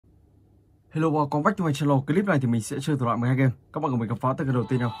Hello, welcome back to my channel. Clip này thì mình sẽ chơi thử loại 12 game. Các bạn cùng mình khám phá từ cái đầu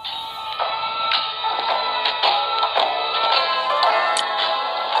tiên nào.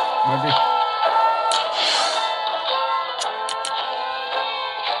 Bendy.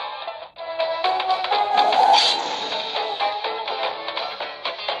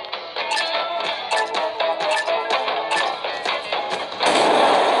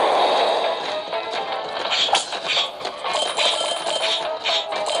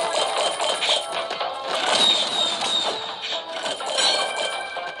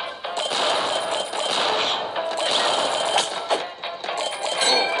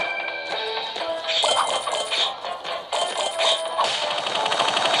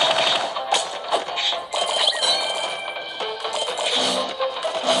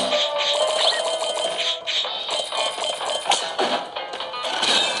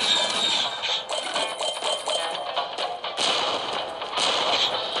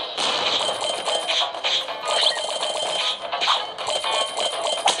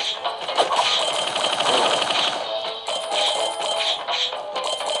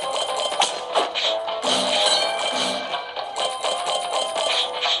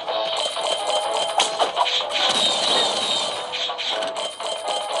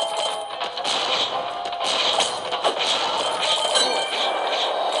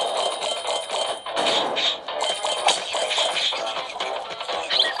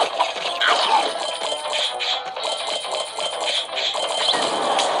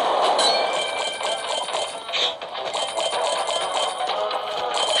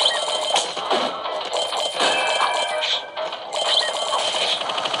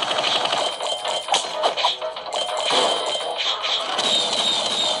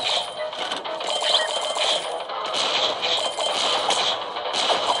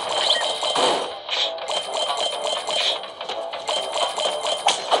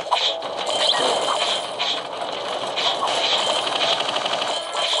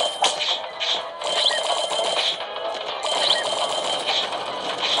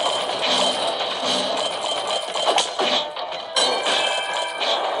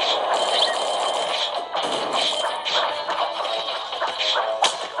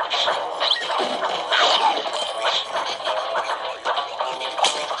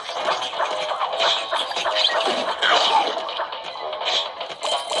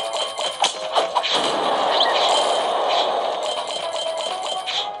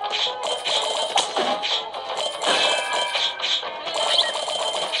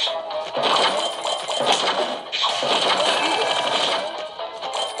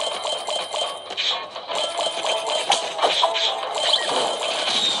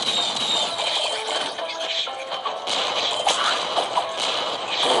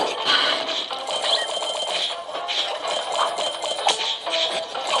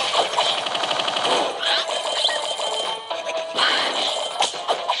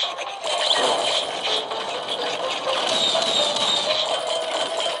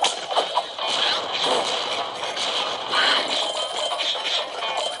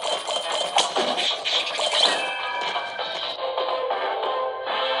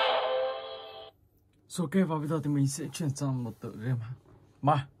 Ok, và bây giờ thì mình sẽ chuyển sang một tựa game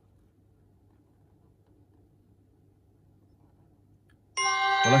ma.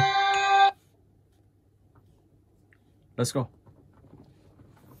 Vào đây. Let's go.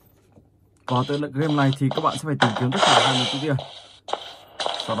 Và tựa game này thì các bạn sẽ phải tìm kiếm tất cả 20 cái kia.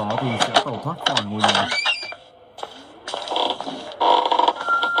 Sau đó thì sẽ tẩu thoát khỏi ngôi nhà này.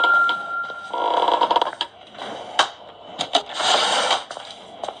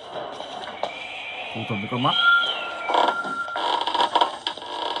 Thủ thuật với con mắt.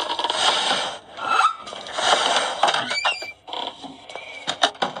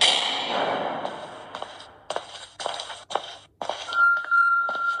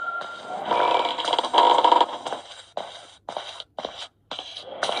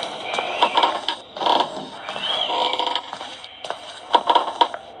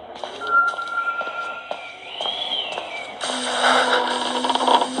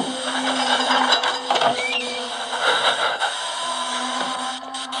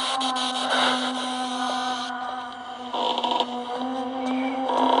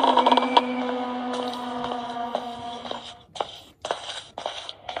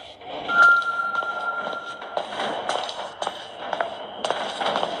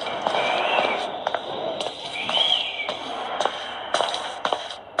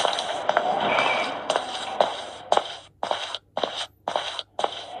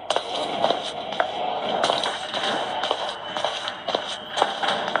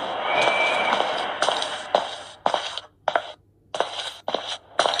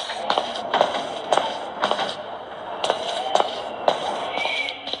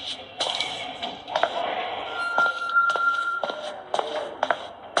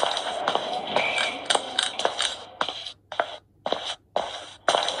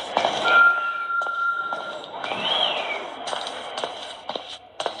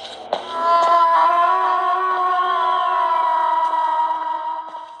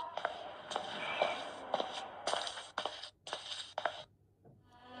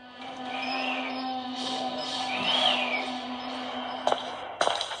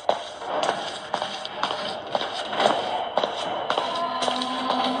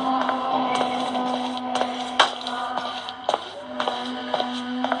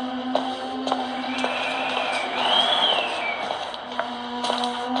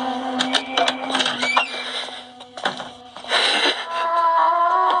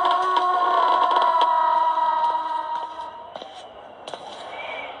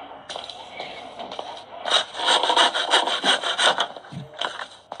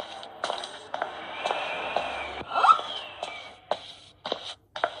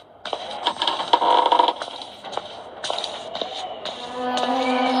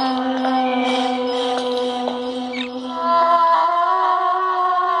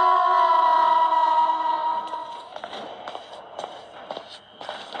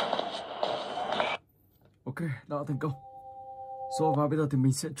 thành công. Rồi và bây giờ thì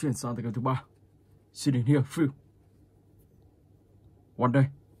mình sẽ chuyển sang tới game thứ 3. Xin đến here Phil. One day.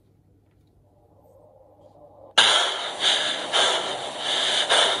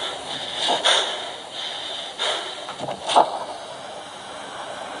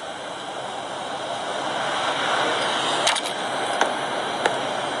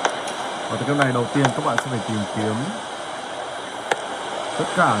 Ở cái này đầu tiên các bạn sẽ phải tìm kiếm tất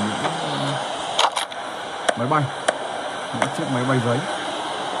cả những máy bay, những chiếc máy bay giấy.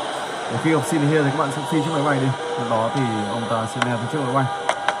 Để khi gặp Sinister thì các bạn sẽ phi chiếc máy bay đi. Sau đó thì ông ta sẽ ném chiếc máy bay.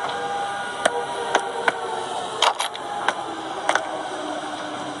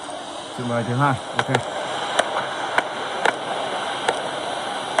 Chiếc máy bay thứ hai, ok.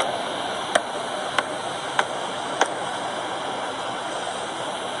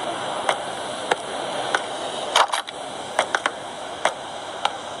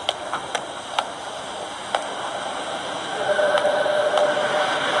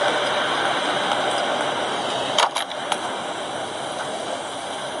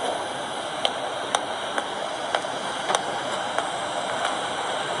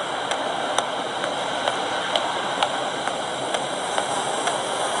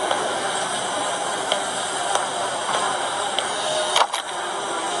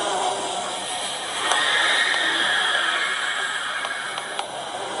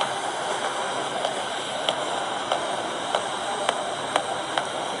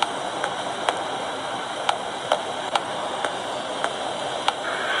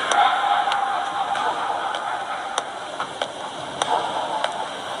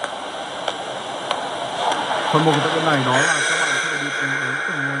 Phần 1 của tập này đó là các bạn sẽ đi cùng đến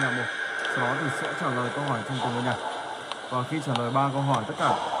từng ngôi nhà một. Sau đó thì sẽ trả lời câu hỏi trong từng ngôi nhà. Và khi trả lời 3 câu hỏi tất cả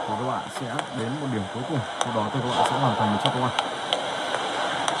thì các bạn sẽ đến một điểm cuối cùng. Sau đó thì các bạn sẽ hoàn thành một chiếc công an.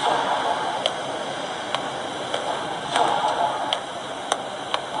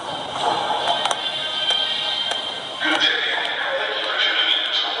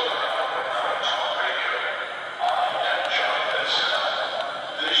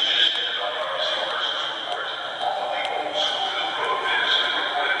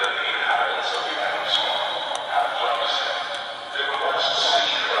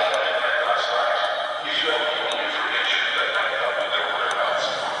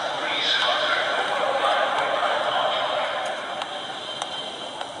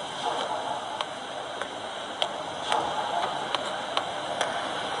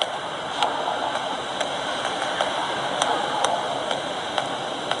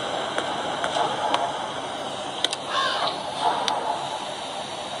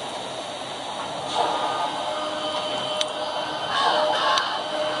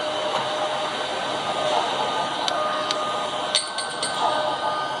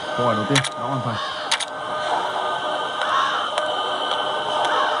 Câu hỏi đầu tiên đã hoàn thành.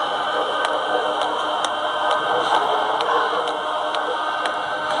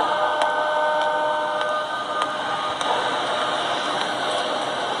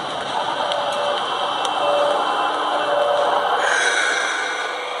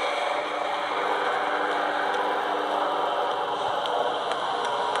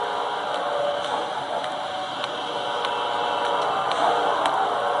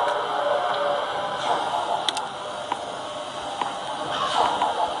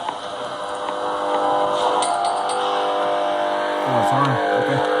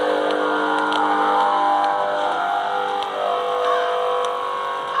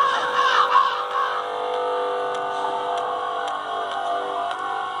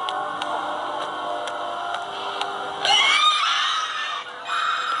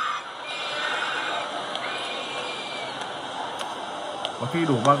 Và khi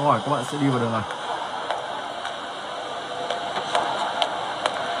đủ 3 câu hỏi các bạn sẽ đi vào đường này.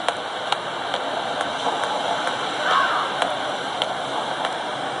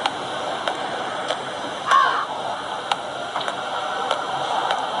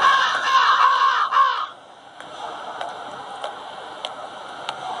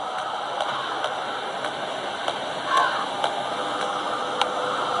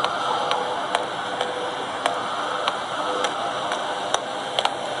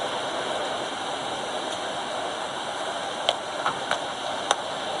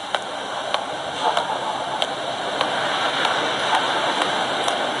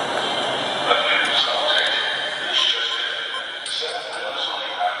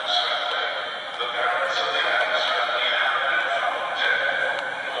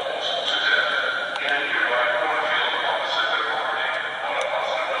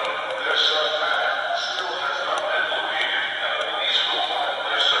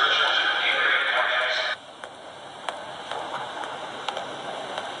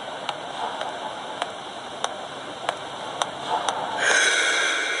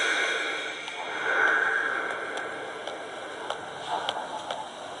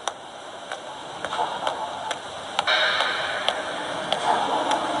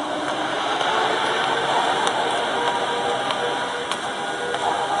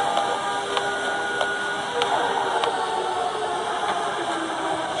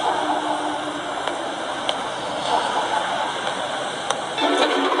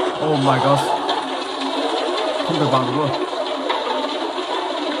 Oh my god. Không thể vào được luôn.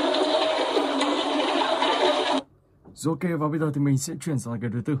 Rồi ok, và bây giờ thì mình sẽ chuyển sang cái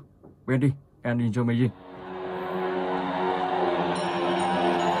thứ tư, Bendy and Enjoy Machine.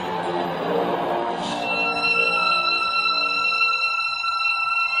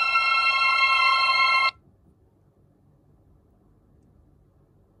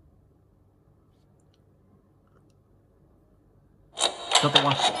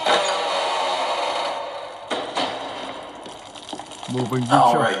 Moving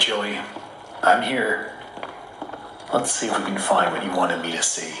All right, Joey. I'm here. Let's see if we can find what you wanted me to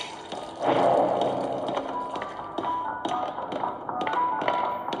see.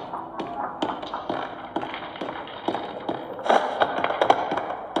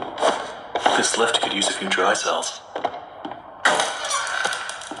 This lift could use a few dry cells.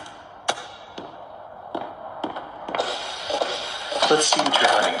 Let's see what you're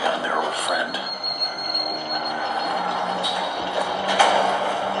hiding down there, old friend.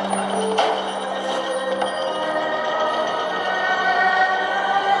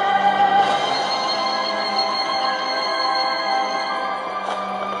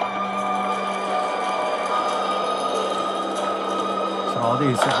 Sau đó thì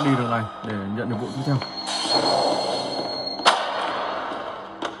sẽ đi đường này để nhận được vụ tiếp theo.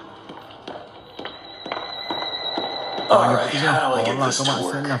 Và nhiệm vụ tiếp theo đó là các bạn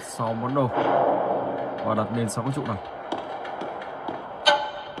sẽ nhặt 6 món đồ và đặt lên 6 cái trụ này.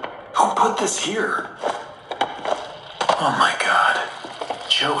 Who put this here? Oh my god.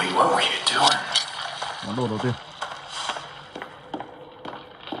 Joey, what were you doing? Món đồ đầu tiên.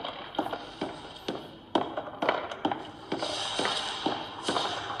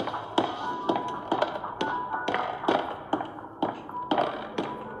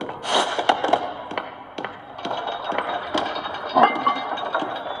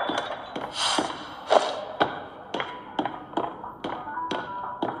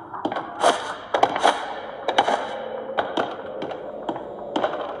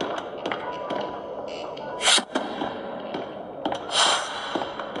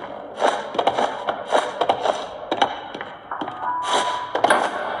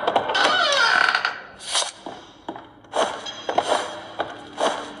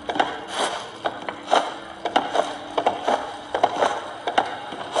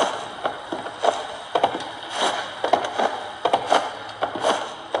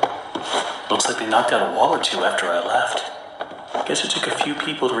 Looks like they knocked out a wall or two after I left. Guess it took a few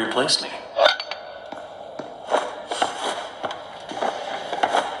people to replace me.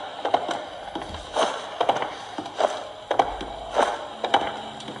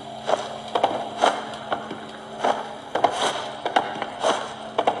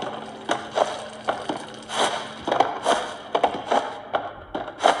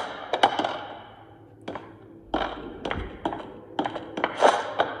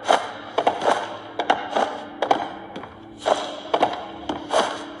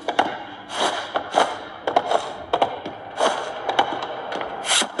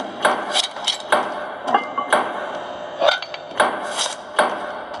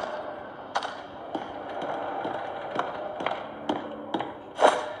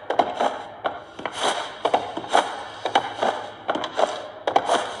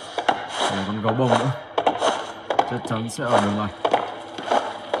 Còn gấu bông nữa, chắc chắn sẽ ở đường này.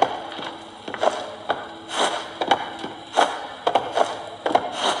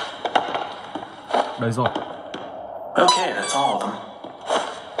 Đây rồi. Okay, that's all of them.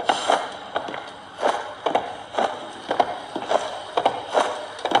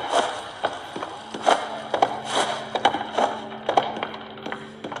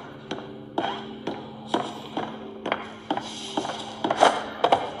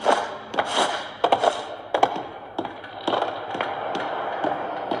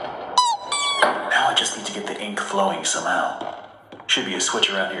 Flowing somehow. Should be a switch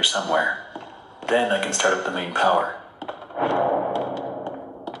around here somewhere. Then I can start up the main power.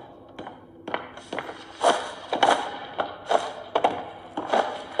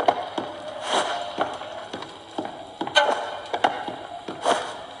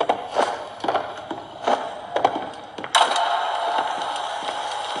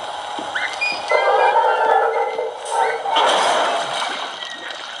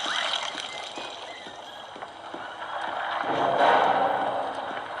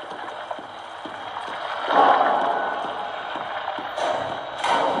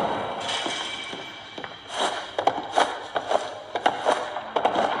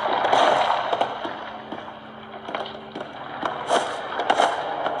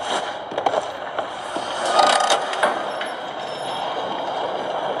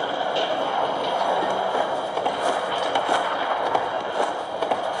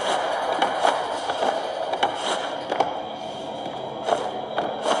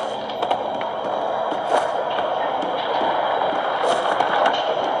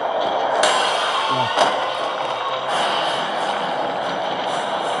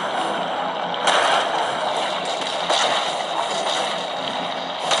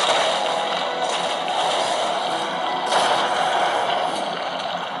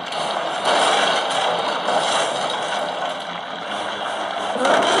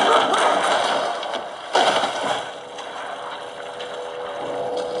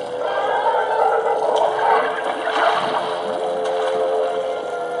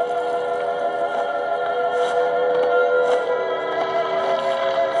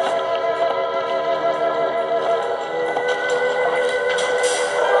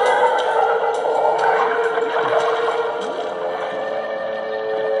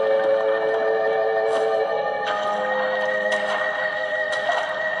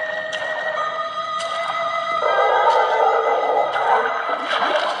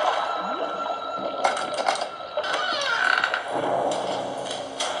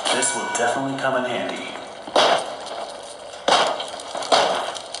 This will definitely come in handy.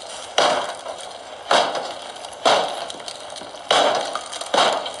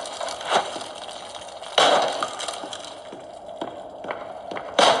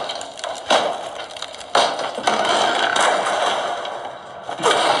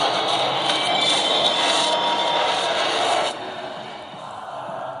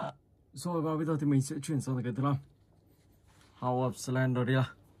 Rồi và bây giờ thì mình sẽ chuyển sang cái thứ 5, House of Slendrina.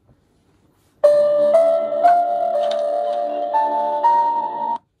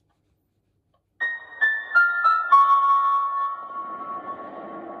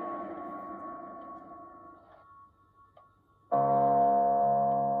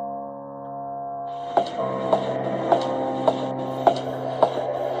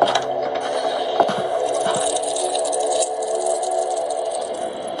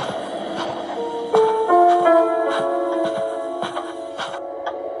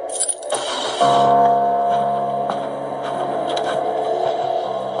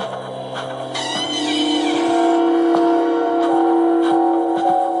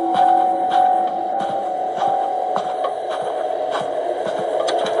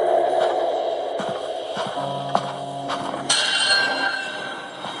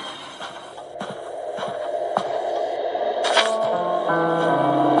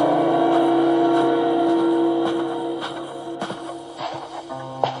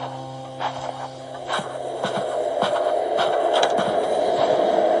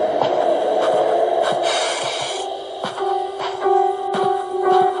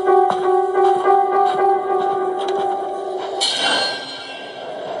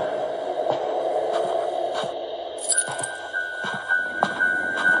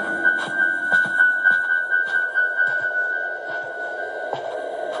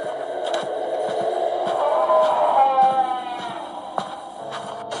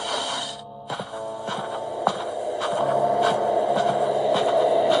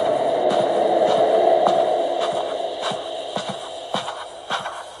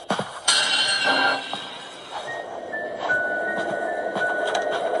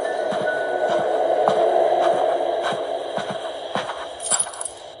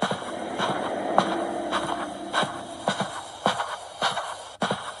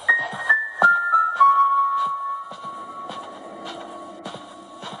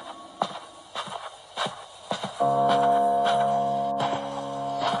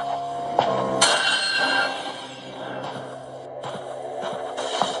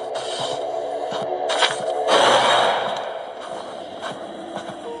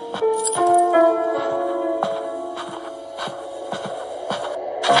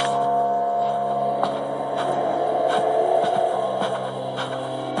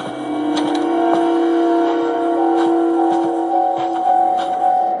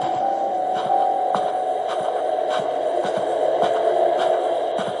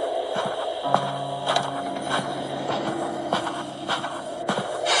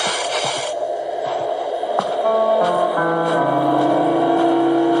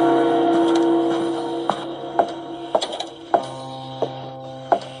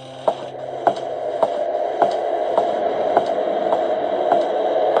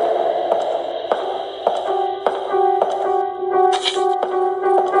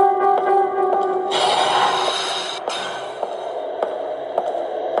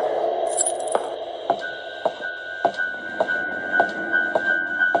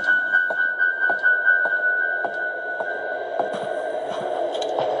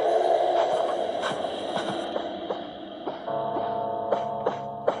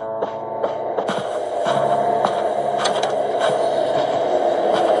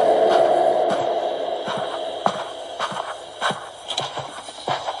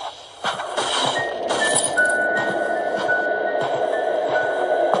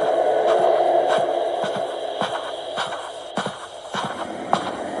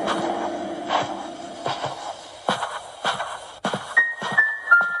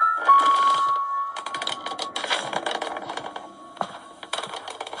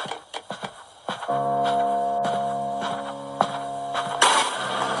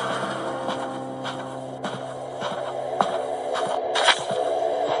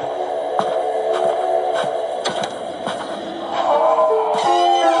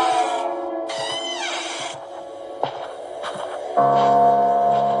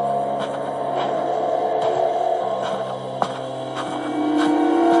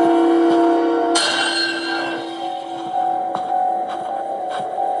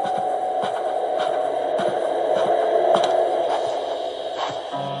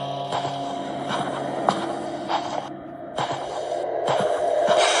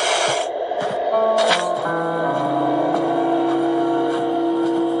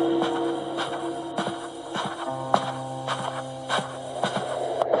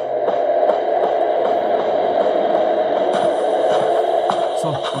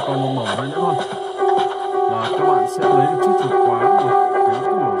 Rồi, còn một mẩu nữa thôi và các bạn sẽ lấy được chiếc chìa khóa của cánh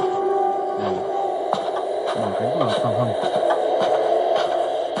cửa để mở cánh cửa tầng hầm.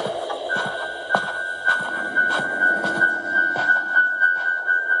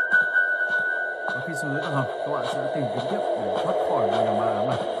 Và khi xuống dưới tầng hầm, các bạn sẽ tìm kiếm tiếp để thoát khỏi ngôi nhà ma ám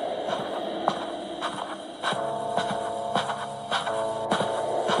này.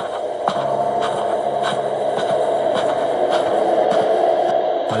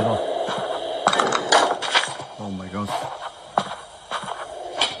 Đây rồi. Oh my god.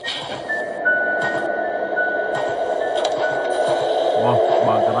 Wow,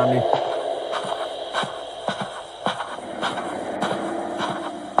 bà Granny.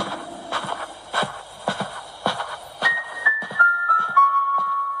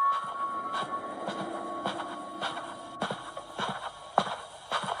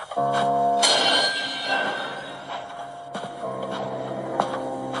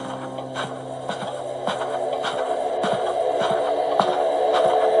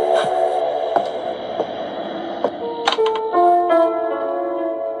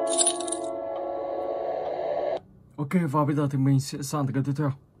 Ok, và bây giờ thì mình sẽ sang tới cái tiếp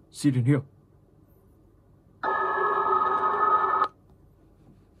theo. Siren here.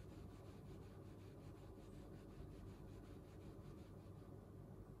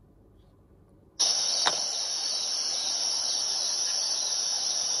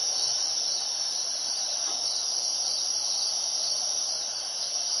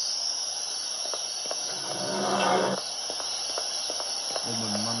 Ô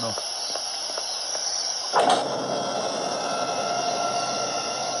mình mang đầu.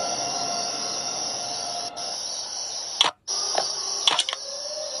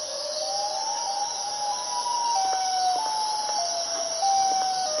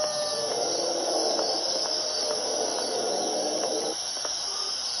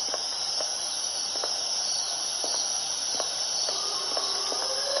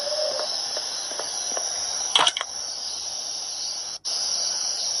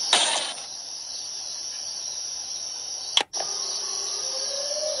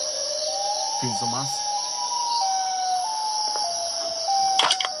 Fins the mask.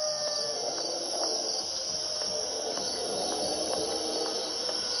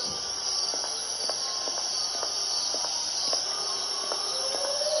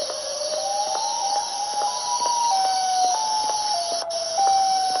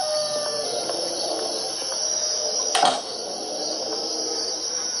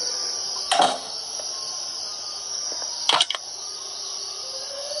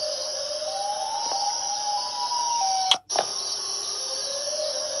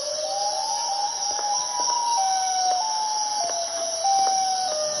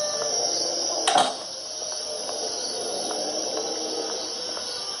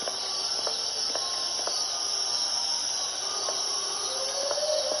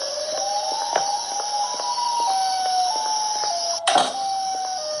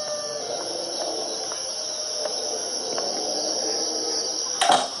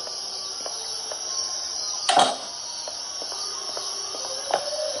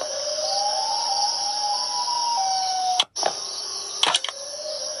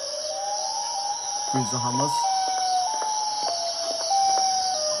 With the Hamas.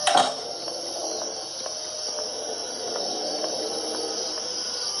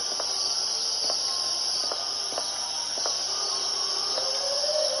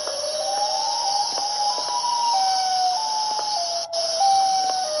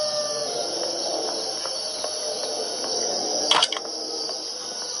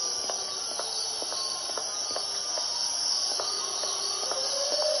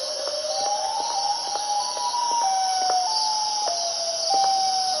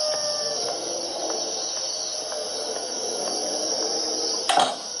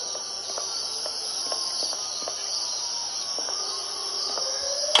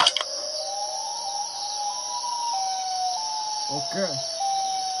 Ok.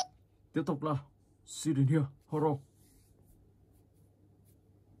 Tiếp tục là Siren here, horror.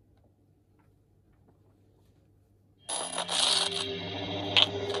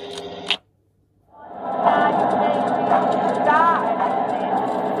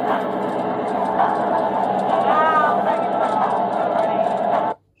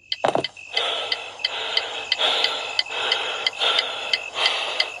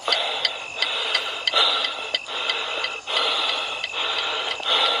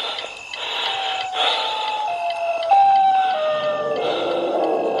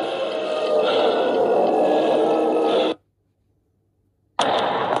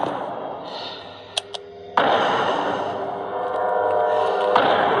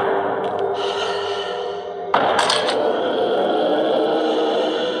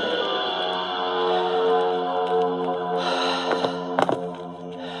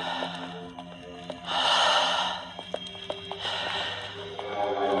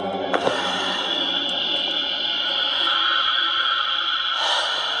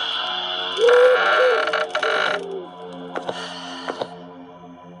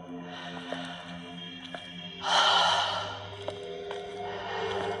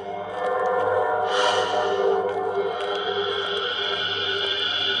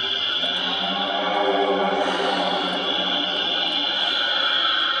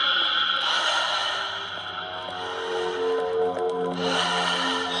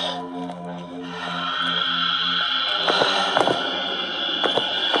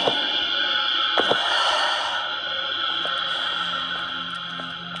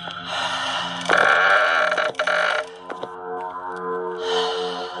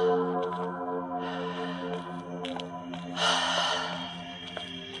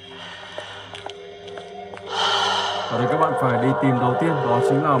 Ở đây các bạn phải đi tìm đầu tiên, đó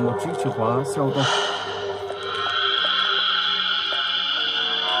chính là một chiếc chìa khóa xe ô tô.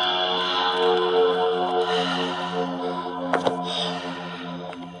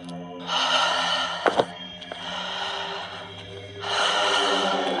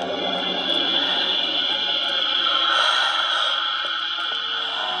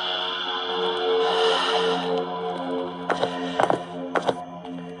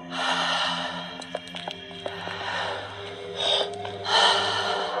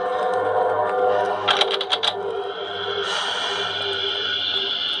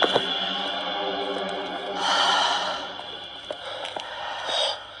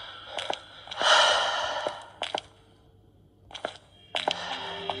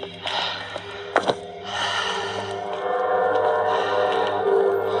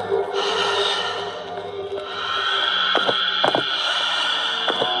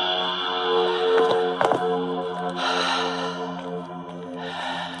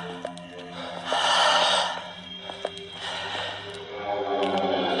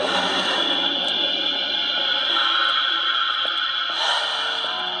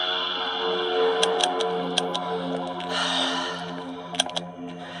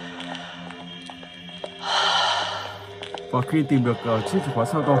 Và khi tìm được chiếc chìa khóa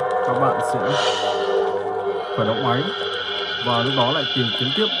xe ô tô, các bạn sẽ khởi động máy và lúc đó lại tìm kiếm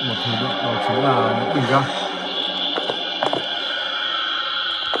tiếp một thứ nữa, đó chính là những bình ga.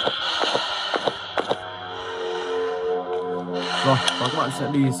 Rồi, và các bạn sẽ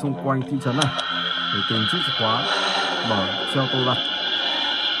đi xung quanh thị trấn này để tìm chiếc chìa khóa mở xe ô tô ra.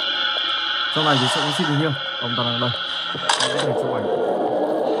 Trong này thì sẽ có xin hình ông ta đang đây. Các bạn có thể chụp ảnh.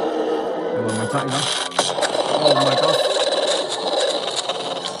 Rồi mình chạy nữa. Oh my god.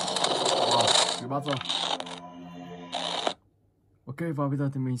 Wow, bị bắt rồi. Ok, và bây giờ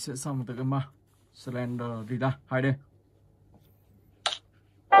thì mình sẽ sang một tựa game ma Slendrina 2D.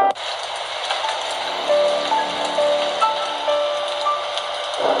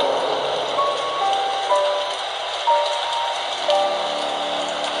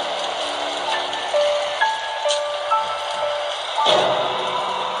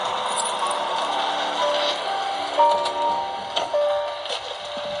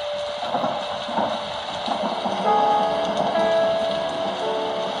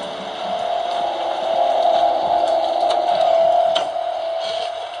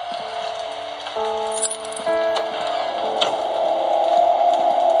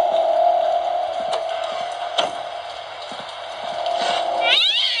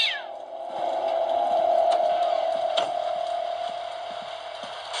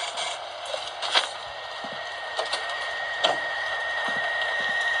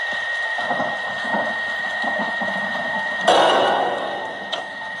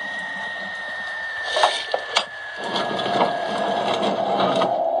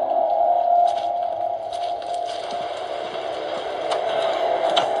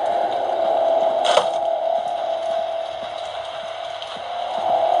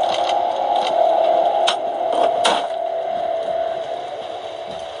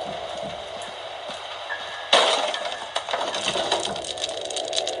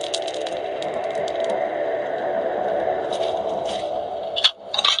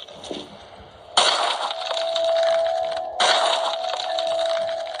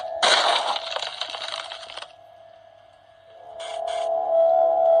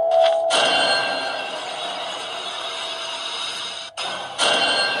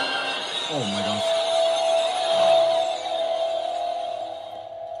 Oh my god.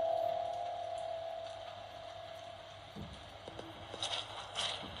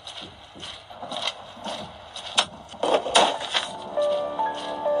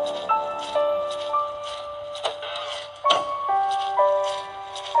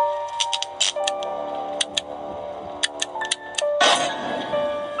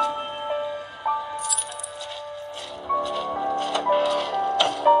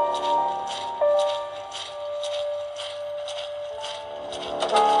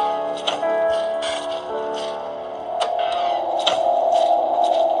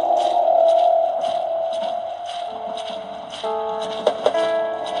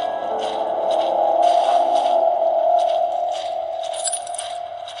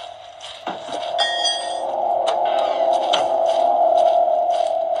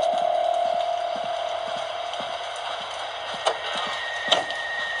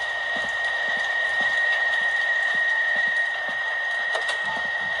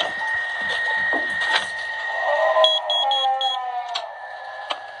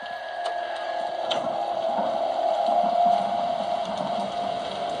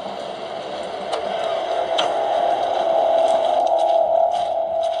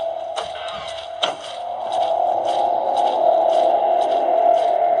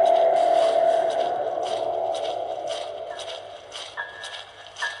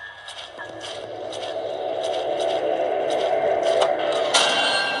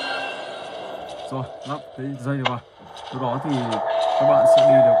 cái dây vào. Lúc đó thì các bạn sẽ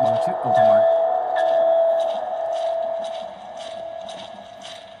đi được bằng chiếc cầu thang máy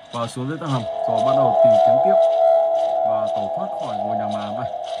và xuống dưới tầng hầm, rồi bắt đầu tìm kiếm tiếp và tẩu thoát khỏi ngôi nhà ma ám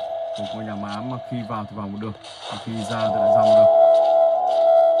này. Một ngôi nhà ma ám mà khi vào thì vào một đường, và khi ra thì lại ra một đường.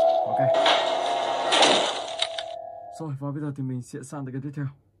 Ok. Rồi, và bây giờ thì mình sẽ sang tới cái tiếp theo.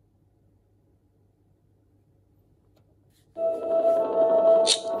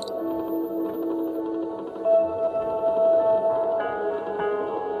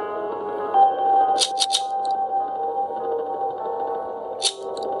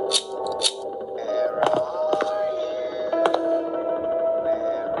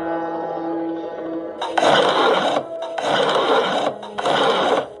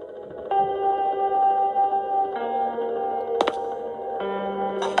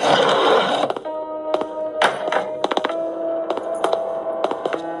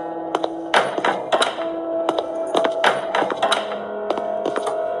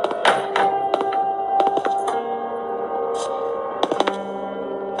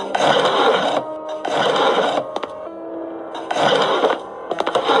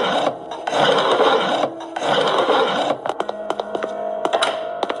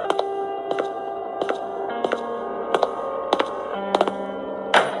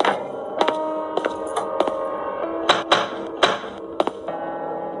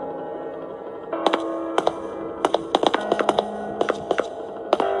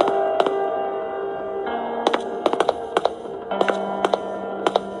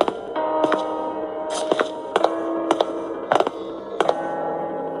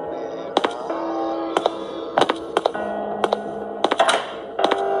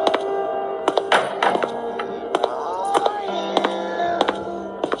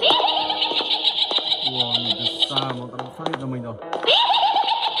 Nhìn từ xa mà ta đã phát hiện ra mình rồi.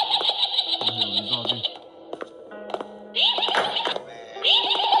 Không hiểu lý do gì.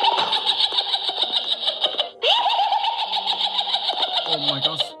 Oh my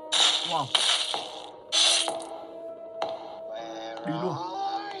gosh. Wow. Đi luôn.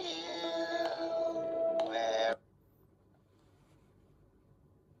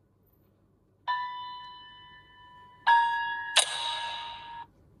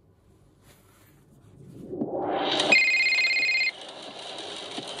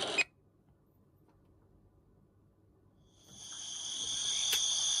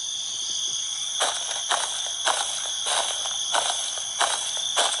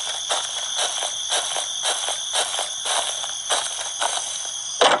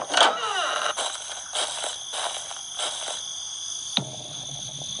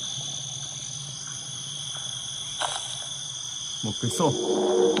 Một cái xô.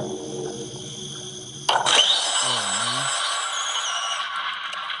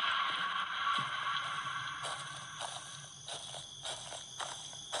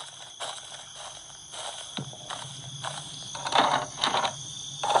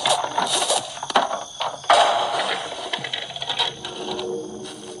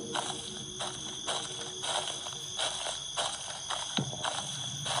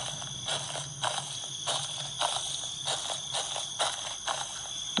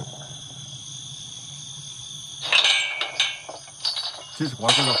 Chết quá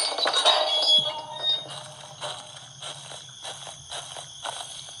rồi.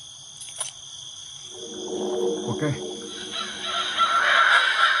 Ok.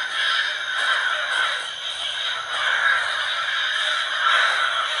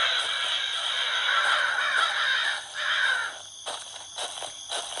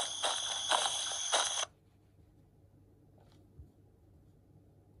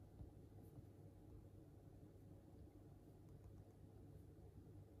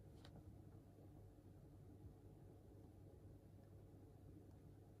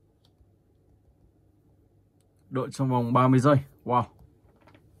 Đợi trong vòng 30 giây. Wow.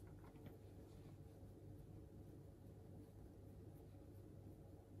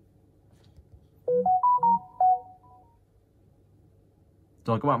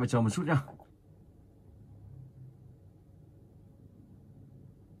 Rồi các bạn phải chờ một chút nha.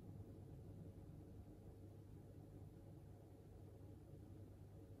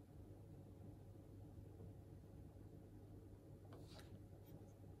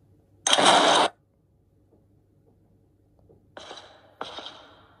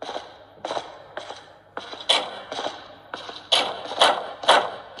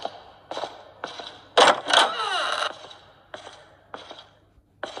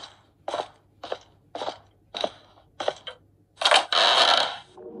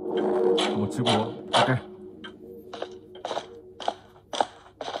 Một chiếc búa. Ok.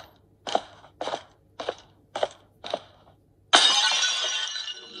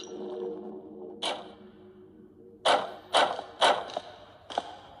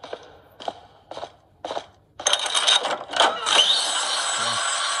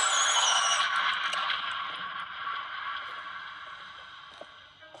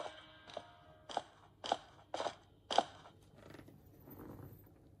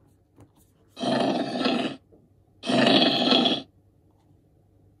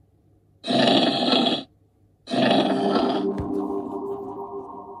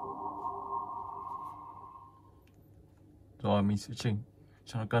 Rồi mình sẽ chỉnh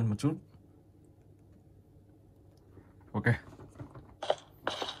cho nó cân một chút. Ok.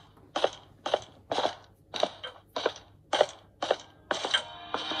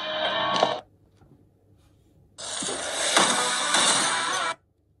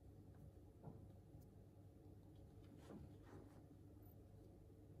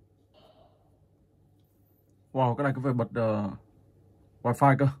 Wow, cái này có phải bật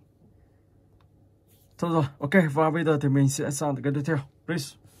wifi cơ. Thôi rồi, ok, và bây giờ thì mình sẽ sang cái tiếp theo,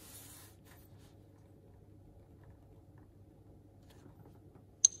 please.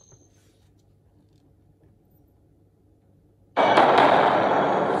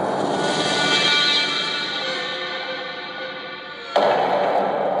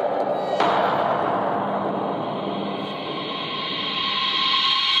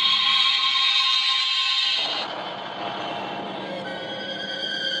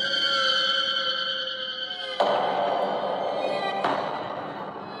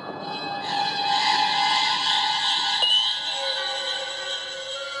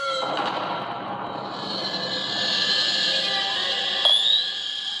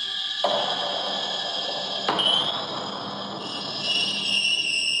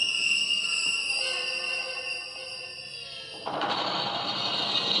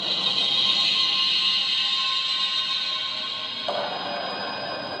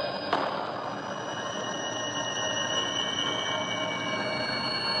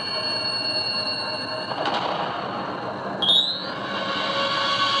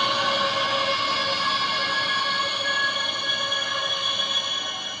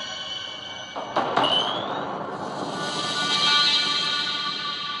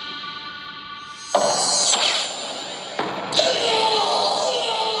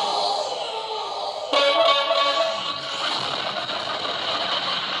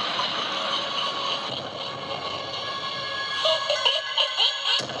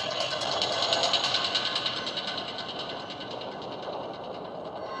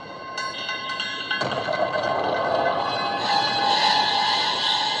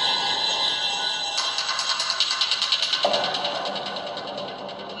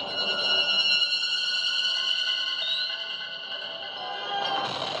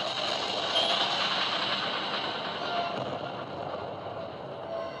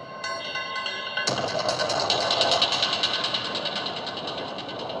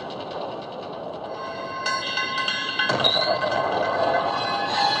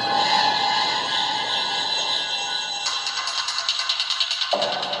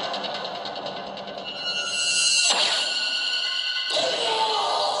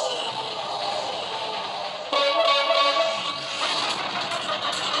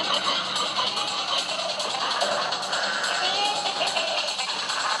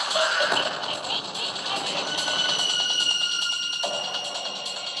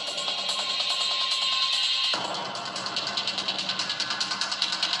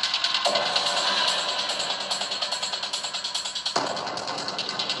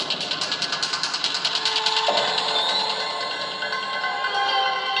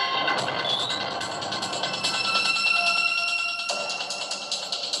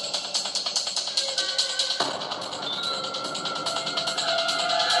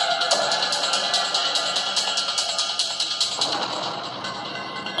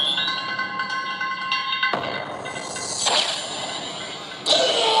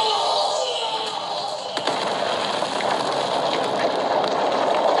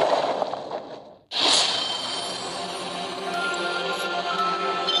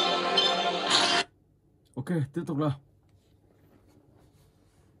 Ok, tiếp tục nào.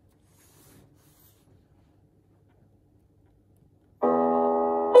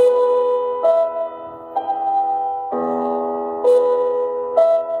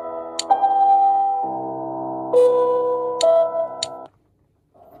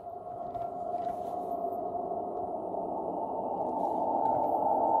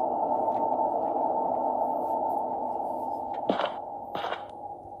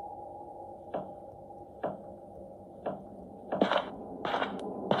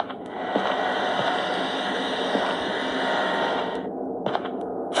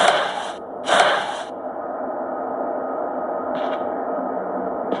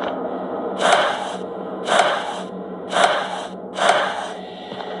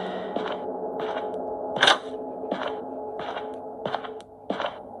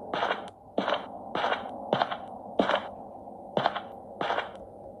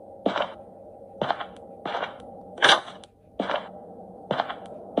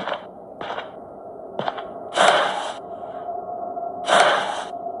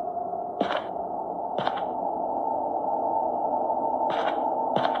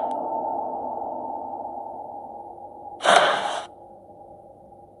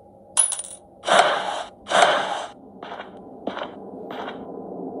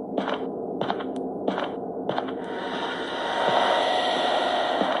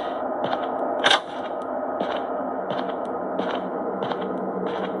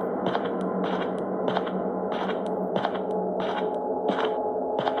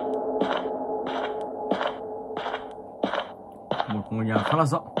 ngôi nhà khá là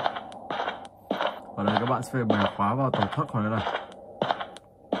rộng. Ở đây các bạn sẽ phải bẻ khóa vào tàu thoát khỏi nơi này.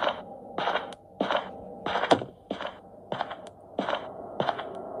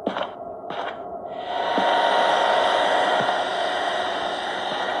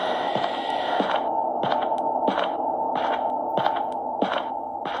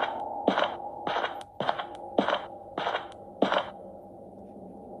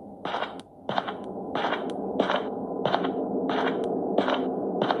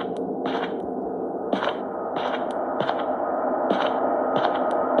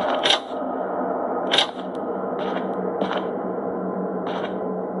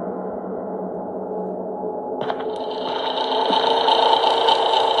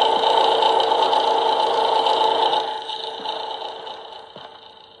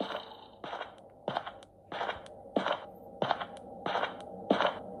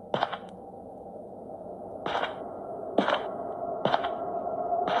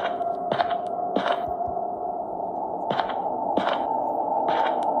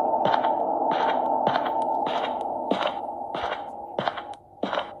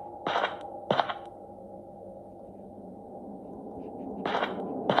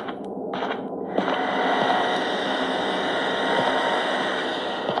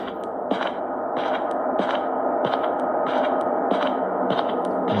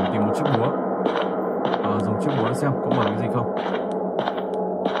 Tìm một chiếc búa, dùng chiếc búa xem có mở cái gì không.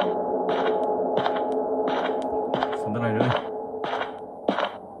 Xuống tới này nữa này.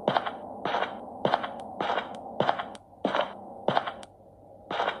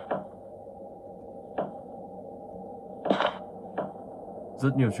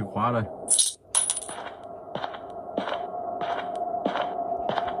 Rất nhiều chìa khóa ở đây.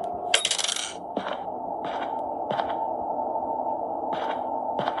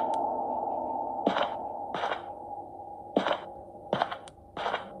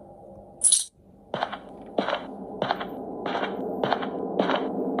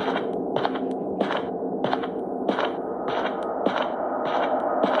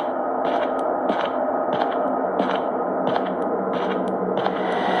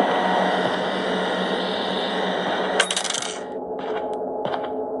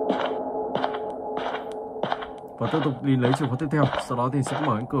 Và tiếp tục đi lấy chìa khóa tiếp theo, sau đó thì sẽ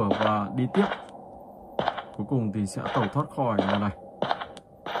mở cánh cửa và đi tiếp. Cuối cùng thì sẽ tẩu thoát khỏi nơi này.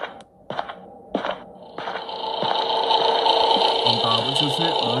 Con tàu vẫn chưa xuất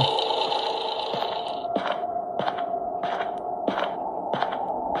hiện ở đây.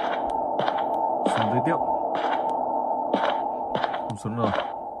 Xuống dưới tiếp. Không xuống rồi.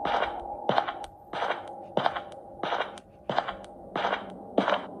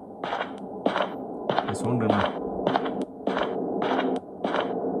 Phải xuống đường này.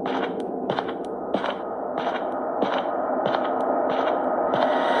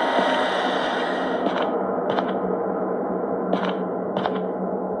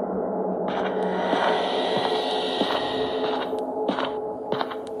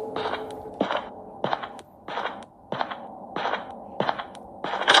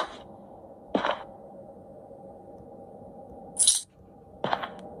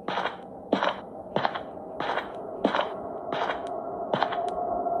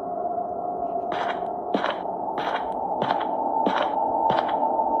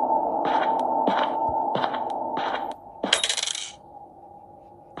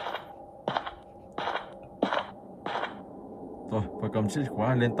 Rồi, phải cầm chiếc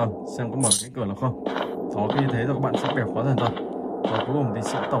khóa lên tầng xem có mở cái cửa nào không. Đó, khi như thế rồi các bạn sẽ bẻ khóa dần dần. Và cuối cùng thì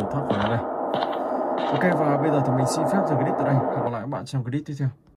sẽ tẩu thoát khỏi đây. Ok, và bây giờ thì mình xin phép dừng clip tại đây. Hẹn gặp lại các bạn trong clip tiếp theo.